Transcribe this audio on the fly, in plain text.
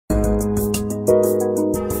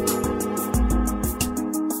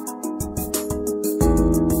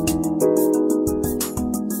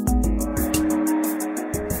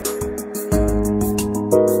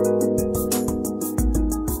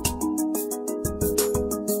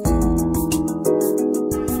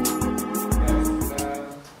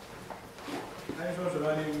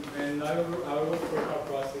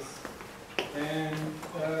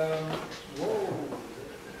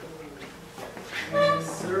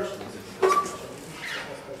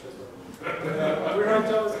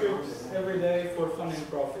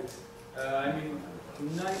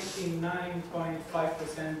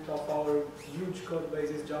99.5% of our huge code base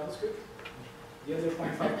is JavaScript. The other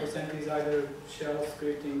 0.5% is either shell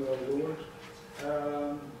scripting or Lua.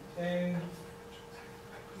 And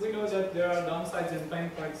we know that there are downsides and pain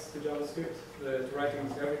points to JavaScript, to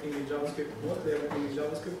writing everything in JavaScript, mostly everything in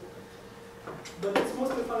JavaScript. But it's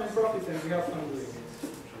mostly fun and profit, and we have fun doing it.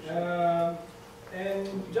 And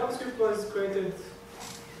JavaScript was created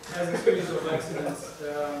as a series of accidents.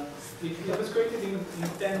 It was created in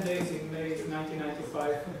 10 days in May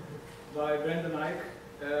 1995 by Brendan Eich.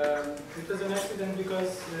 It was an accident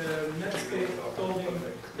because Netscape told him,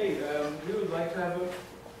 hey, we would like to have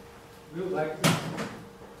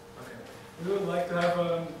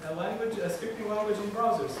a language, a scripting language in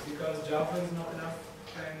browsers, because Java is not enough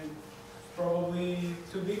and probably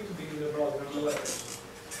too big to be in the browser on the web.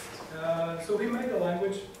 So we made the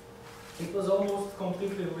language. It was almost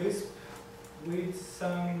completely Lisp with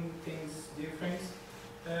some things different.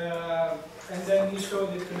 And then he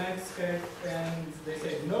showed it to Netscape, and they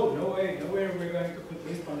said, no way, nowhere we're going to put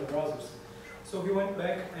Lisp on the browsers. So he went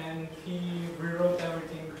back and he rewrote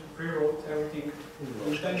everything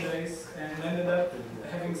in 10 days, and ended up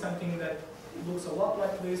having something that looks a lot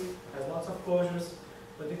like Lisp, has lots of closures,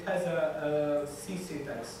 but it has a C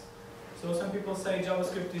syntax. So some people say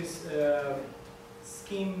JavaScript is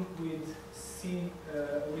scheme with C,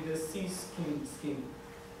 with a C scheme.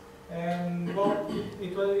 And well,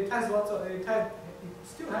 it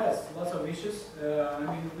still has lots of issues. I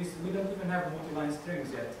mean, we don't even have multiline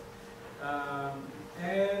strings yet.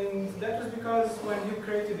 And that was because when you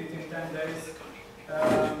created it in 10 days,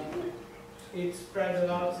 it spread it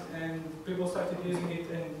out and people started using it,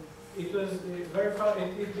 and it was very fast.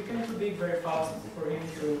 It became too big very fast for him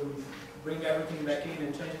to bring everything back in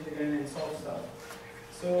and change it again and solve stuff.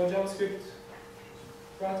 So JavaScript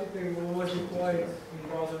practically was deployed in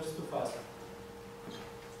browsers too fast.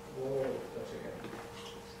 Whoa, touch again.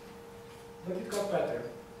 But it got better.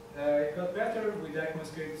 It got better with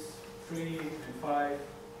EcmaScript6 and 5,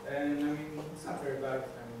 and I mean, it's not very bad.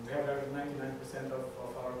 I mean, we have 99% of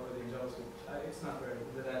our code in JavaScript. It's not very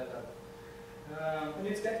that bad. And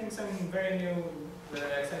it's getting some very new,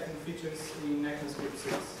 exciting features in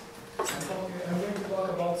EcmaScript6. I'm going to talk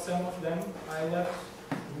about some of them. I left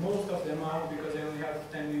most of them out because I only have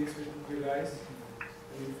 10 minutes with you guys. I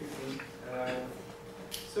mean 15.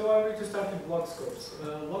 So I'm going to start with block scopes.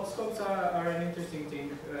 Block scopes are an interesting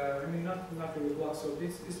thing. I mean, not really block scope.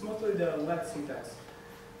 It's mostly the let syntax.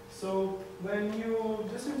 So when you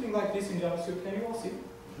do something like this in JavaScript, can you all see?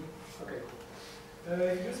 Okay.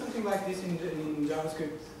 If you do something like this in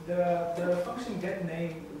JavaScript, the function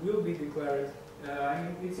getName will be declared. I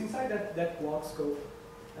mean, it's inside that block scope,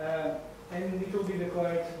 and it will be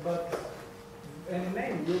declared, and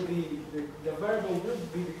name will be, the variable will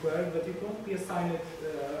be declared, but it won't be assigned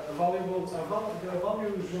the value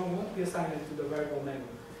João won't be assigned to the variable name.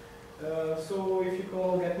 So if you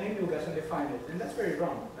call getName, you'll get undefined, and that's very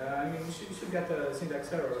wrong. I mean, you should get a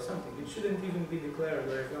syntax error or something. It shouldn't even be declared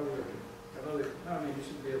or evaluated. I mean, it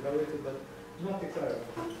should be evaluated, but not declared.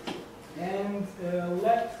 And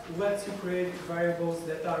lets you create variables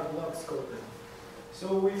that are block scoped.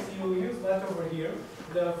 So if you use let over here,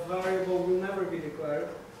 the variable will never be declared.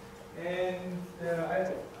 And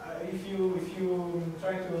if you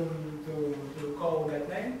try to call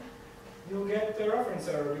getName, you'll get a reference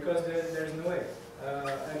error because there's no way.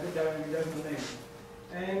 There's no name.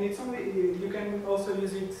 And it's only, you can also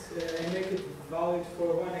use it and make it valid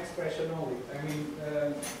for one expression only. I mean,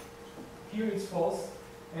 here it's false,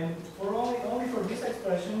 and for only for this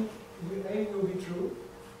expression, A will be true,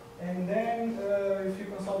 and then if you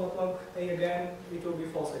console.log A again, it will be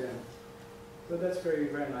false again. So that's very,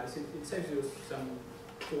 very nice. It saves you some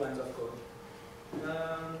 2 lines of code.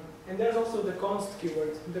 And there's also the const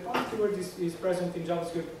keyword. The const keyword is present in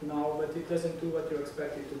JavaScript now, but it doesn't do what you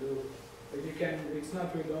expect it to do. But you can, it's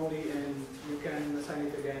not read-only, and you can assign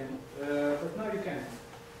it again. But now you can.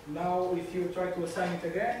 Now, if you try to assign it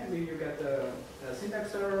again, you get a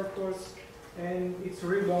syntax error, of course, and it's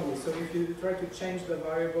read-only. So if you try to change the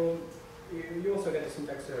variable, you also get a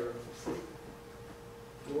syntax error.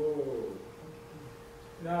 Whoa.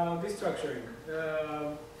 Now, destructuring.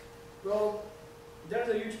 Well, there's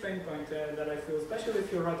a huge pain point that I feel, especially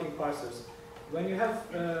if you're writing parsers. When you have,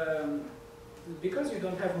 because you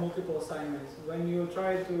don't have multiple assignments, when you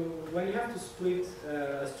have to split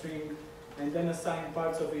a string and then assign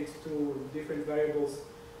parts of it to different variables,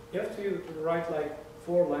 you have to write like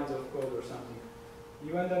 4 lines of code or something.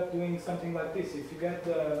 You end up doing something like this. If you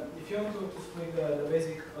want to split the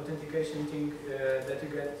basic authentication thing that you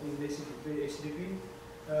get in HTTP,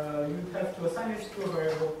 you have to assign it to a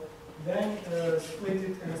variable. then split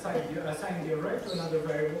it and assign the array to another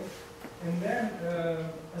variable, and then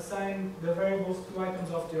assign the variables to items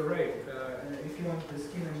of the array if you want the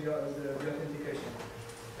scheme and the authentication.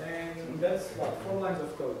 And that's what, 4 lines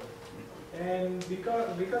of code. And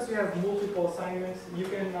because you have multiple assignments, you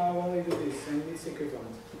can now only do this, and it's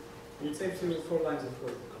equivalent. It saves you 4 lines of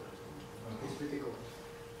code. It's pretty cool.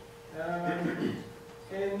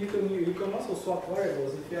 And you can also swap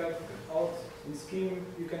variables. If you have alt in scheme,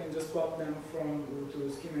 you can just swap them from to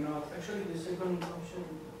scheme and alt. Actually, the second option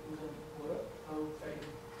is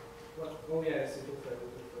what? Oh yes, it will fail.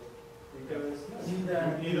 Because you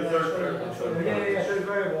need a third variable. Yeah, third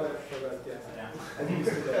variable. I forgot. Yeah. I didn't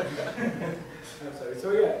see that. I'm sorry. So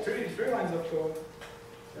yeah, three lines of code.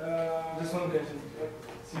 Just one question.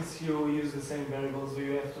 Since you use the same variables, do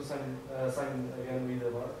you have to sign again with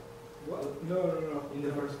a var? What? No. In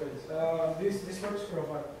the first case. This works for a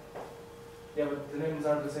var. Yeah, but the names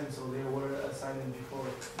are the same, so they were assigned before.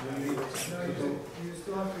 No, you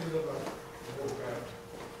still have to use a var.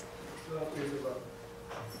 Still have to use a var.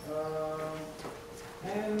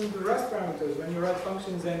 And the Rust parameters, when you write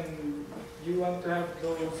functions and you want to have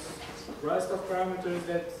those Rust of parameters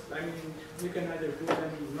that, I mean, you can either put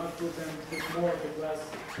them, not put them, put more, put less,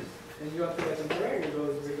 and you have to get an array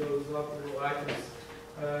with those local items.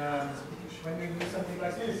 When you do something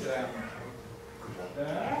like this,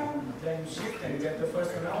 then shift and get the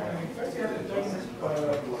first one out. I mean, first you have to turn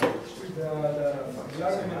the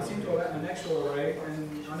arguments into an actual array,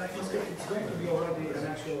 and on ActionScript it's going to be already an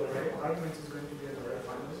actual array. Arguments is going to be an array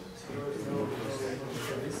finally. So no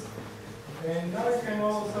for this. And now you can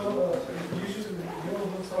also you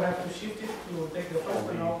also have to shift it to take the first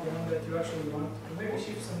one out, the one that you actually want. Maybe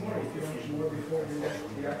shift some more if you want more before you get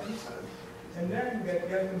the items. And then you get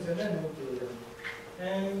the items and then move to them.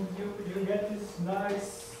 And you get this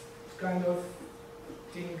nice kind of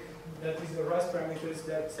thing that is the Rust parameters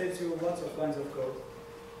that saves you lots of lines of code.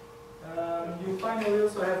 You finally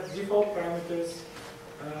also have default parameters.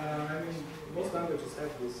 I mean, most languages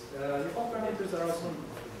have this. Default parameters are awesome.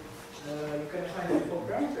 You can find a default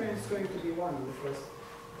parameter and it's going to be 1 the first.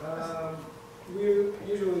 We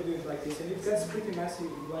usually do it like this, and it gets pretty messy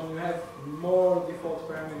when you have more default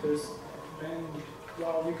parameters. And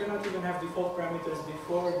well, you cannot even have default parameters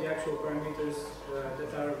before the actual parameters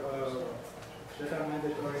that are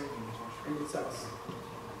mandatory, and it sucks.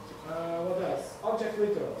 What else? Object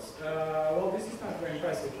literals. Well, this is not very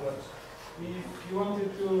impressive, but if you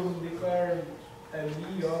wanted to declare a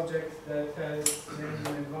V object that has name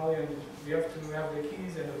and value, and you have to have the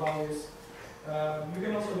keys and the values, you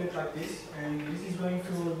can also do it like this, and this is going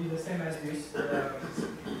to be the same as this.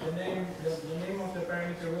 The name of the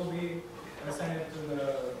parameter will be assigned to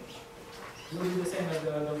will be the same as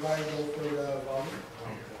the variable for the value.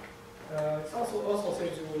 It's also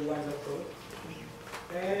saves you lines of code.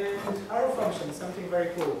 And arrow function, something very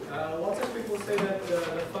cool. Lots of people say that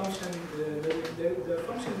the function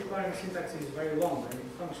declaring syntax is very long. I mean,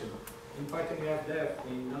 function. In Python you have def.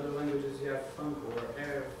 In other languages you have func or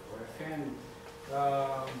f or fn.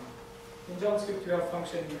 In JavaScript you have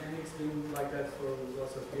function, and it's been like that for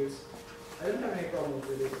lots of years. I don't have any problems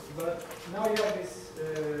with it, but now you have this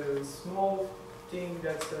small thing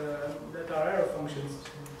that are arrow functions.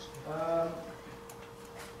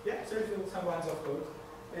 Yeah, certainly some lines of code,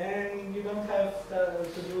 and you don't have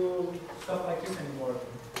to do stuff like this anymore.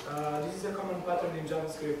 This is a common pattern in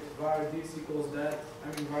JavaScript: var this equals that. I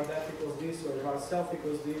mean, var that equals this, or var self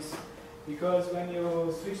equals this. Because when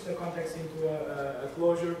you switch the context into a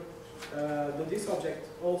closure, the this object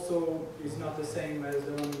also is not the same as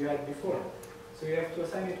the one you had before. So you have to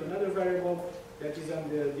assign it to another variable that is on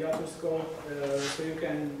the outer scope, so you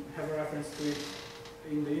can have a reference to it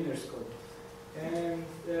in the inner scope. And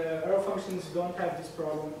arrow functions don't have this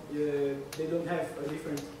problem. They don't have a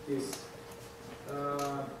different this.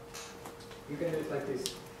 You can do it like this.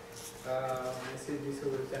 I said this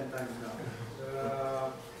over 10 times now.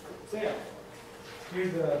 So yeah,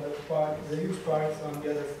 here's the huge parts on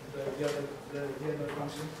the other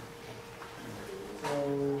function.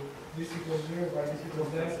 So this equals 0, but this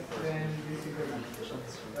equals that, and this equals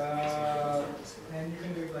that. And you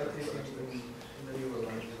can do it like this in the newer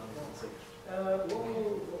one.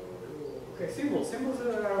 Okay, symbols. Symbols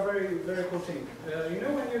are a very, very cool thing. You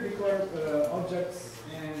know when you declare objects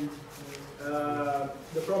and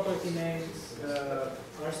the property names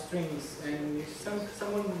are strings, and if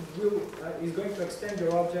someone is going to extend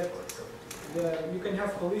your object, you can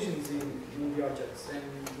have collisions in the objects.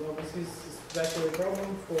 And well, this is especially a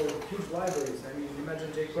problem for huge libraries. I mean,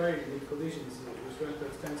 imagine jQuery with collisions. It's going to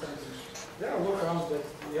extend something. There are workarounds, but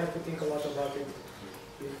you have to think a lot about it.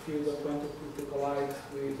 if you don't want to collide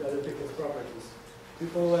with other people's properties.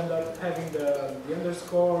 People end up having the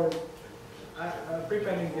underscore,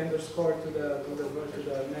 prepending the underscore to the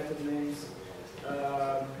method names.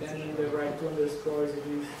 Then when they write 2 underscores, it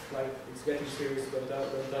means like it's getting serious, don't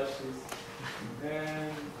touch this.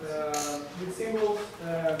 And with symbols,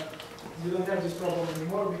 you don't have this problem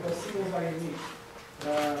anymore because symbols are unique.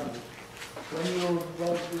 When you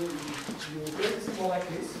create a symbol like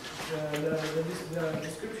this, the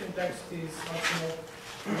description text is optional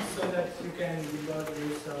so that you can debug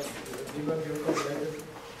yourself, debug your code later.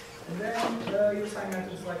 And then you assign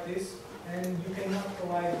methods like this, and you cannot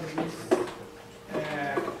collide with this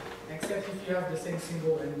except if you have the same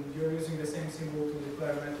symbol and you're using the same symbol to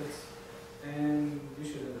declare methods, and you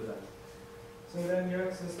shouldn't do that. So then you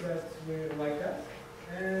access that like that,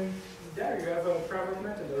 and there you have a private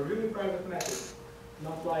method, a really private method,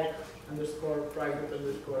 not like underscore private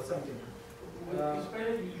underscore something. It's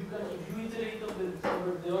private. You can, if you iterate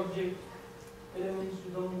over the object elements,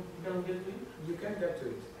 you can't get to it. You can get to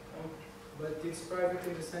it, but it's private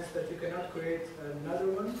in the sense that you cannot create another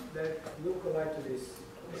one that will collide to this,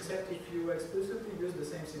 except if you explicitly use the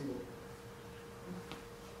same symbol.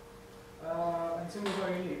 And symbols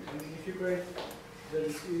are unique. And if you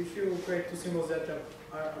create two symbols that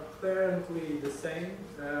are apparently the same,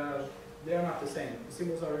 they are not the same. The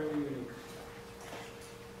symbols are really unique.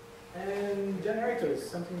 And generators,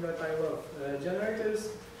 something that I love. Generators,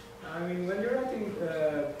 I mean, when you're writing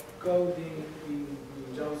code in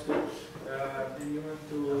JavaScript and you want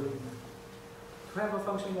to have a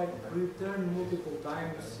function like return multiple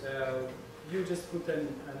times, you just put an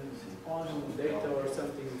on data or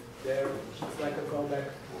something there. It's like a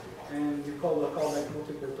callback, and you call the callback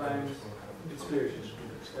multiple times. It's weird,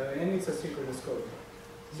 and it's a synchronous code.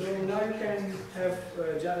 So now you can have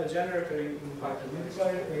a generator in Python. You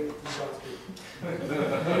declare it in JavaScript. You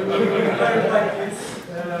declare it like this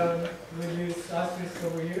with this asterisk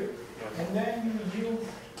over here, and then you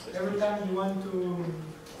every time you want to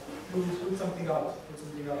put something out,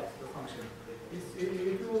 the function.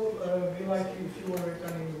 It will be like if you were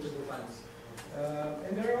returning multiple times.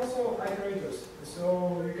 And there are also iterators.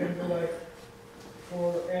 So you can do like for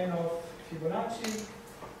n of Fibonacci,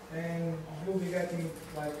 and you'll be getting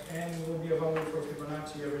like n will be a value for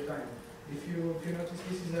Fibonacci every time. If you notice,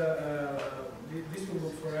 this is this will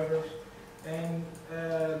loop forever, and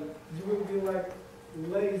you will be like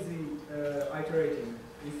lazy iterating.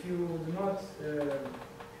 If you do not,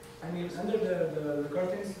 I mean, under the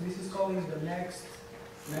curtains, this is calling the next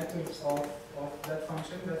method of that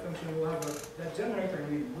function. That function will have that generator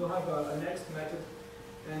will have a next method,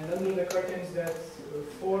 and under the curtains, that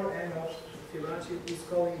for n of Fibonacci is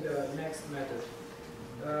calling the next method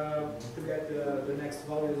to get the next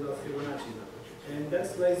values of Fibonacci. And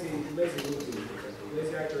that's lazy looping,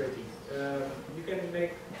 lazy iterating. You can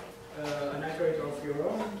make an iterator of your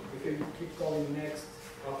own if you keep calling next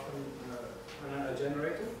often a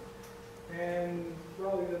generator. And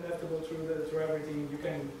well, you don't have to go through everything. You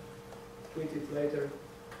can quit it later.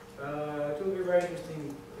 It will be very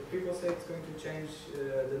interesting. People say it's going to change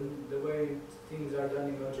the way things are done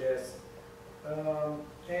in Node.js.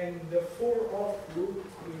 And the for of loop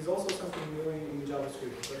is also something new in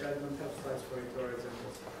JavaScript, but I don't have slides for it or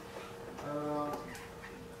examples.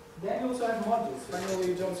 Then you also have modules.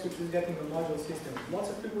 Finally, JavaScript is getting a module system. Lots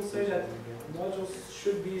of people say that modules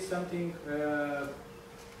should be something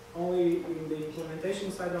only in the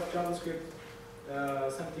implementation side of JavaScript,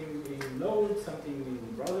 something in Node, something in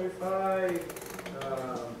Browserify,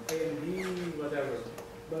 AMD, whatever.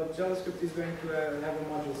 But JavaScript is going to have a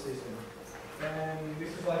module system. And this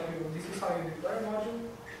is like this is how you declare a module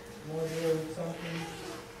something,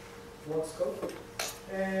 what scope.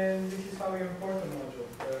 And this is how you import a module,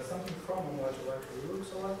 something from a module actually. It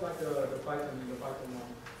looks a lot like the Python in the Python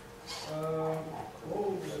one.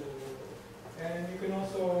 And you can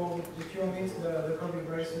also, if you omit the curly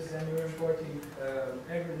braces, then you're importing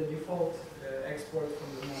the default export from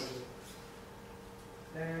the module.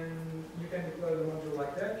 And you can deploy the module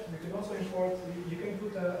like that. You can also import, you can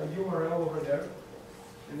put a URL over there,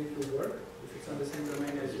 and it will work, if it's on the same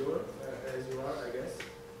domain as you are, I guess.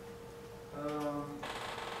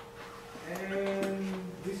 And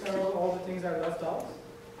these are all the things I left out.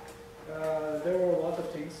 There were a lot of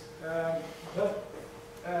things.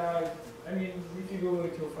 I mean, if you Google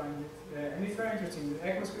it, you'll find it. And it's very interesting.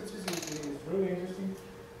 EcmaScript6 is really interesting.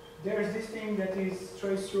 There's this thing that is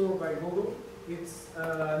choice through by Google. It's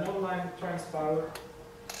an online transpiler,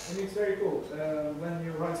 and it's very cool. When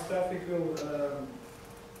you run stuff, it will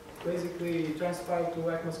basically transpile to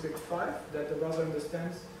EcmaScript6 that the browser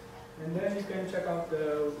understands, and then you can check out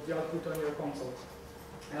the output on your console.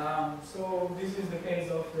 So this is the case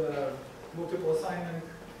of the multiple assignment,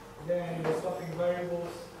 then the swapping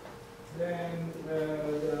variables, then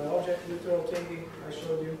the object literal tagging I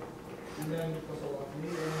showed you, and then console me,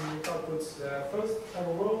 and it outputs first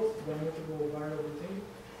hello world, the multiple variable thing,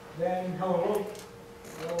 then hello world.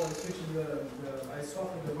 Well, I'm switching I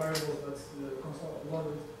swapped the variables, but the console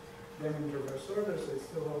loaded them in reverse order, so it's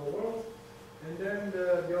still hello world, and then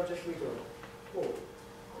the object literal. Oh,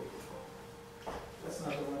 that's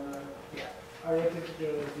not the one. Yeah, I wrote it the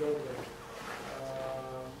old way.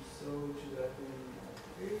 So should that be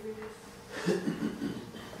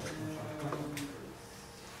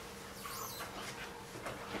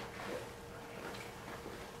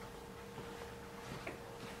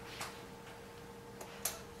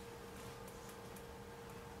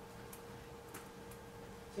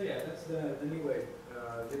so yeah, that's the new way.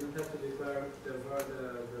 They don't have to declare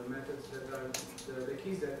the methods that are the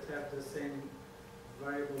keys that have the same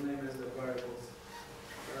variable name as the variables.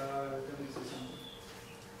 Let me see something.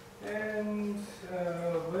 And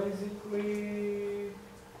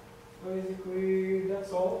basically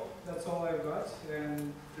that's all. That's all I've got.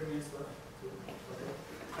 And 3 minutes left. Okay.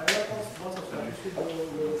 I got lots of stuff. You should go.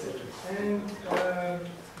 And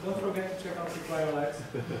don't forget to check out phplx.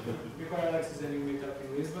 phplx is a new meetup in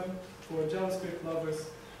Lisbon for JavaScript lovers.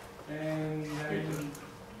 And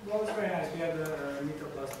well, it's very nice. We had a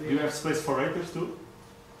meetup last week. Do you have space for haters too?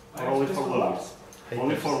 Or only for lovers?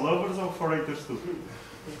 Only for lovers or for haters too?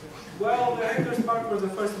 Well, the haters part was the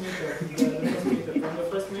first meetup. On the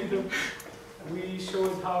first meetup, we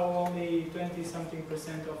showed how only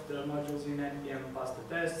 20-something% of the modules in NPM passed the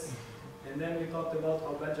tests. And then we talked about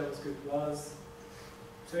how bad JavaScript was.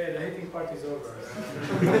 So yeah, the hating part is over.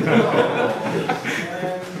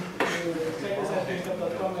 And check us at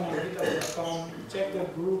meetup.com and on github.com. Check the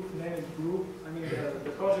group, name it group. I mean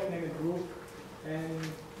the project, name it group. And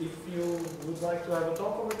if you would like to have a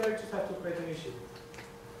talk over there, you just have to create an issue.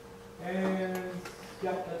 And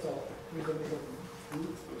yeah, that's all.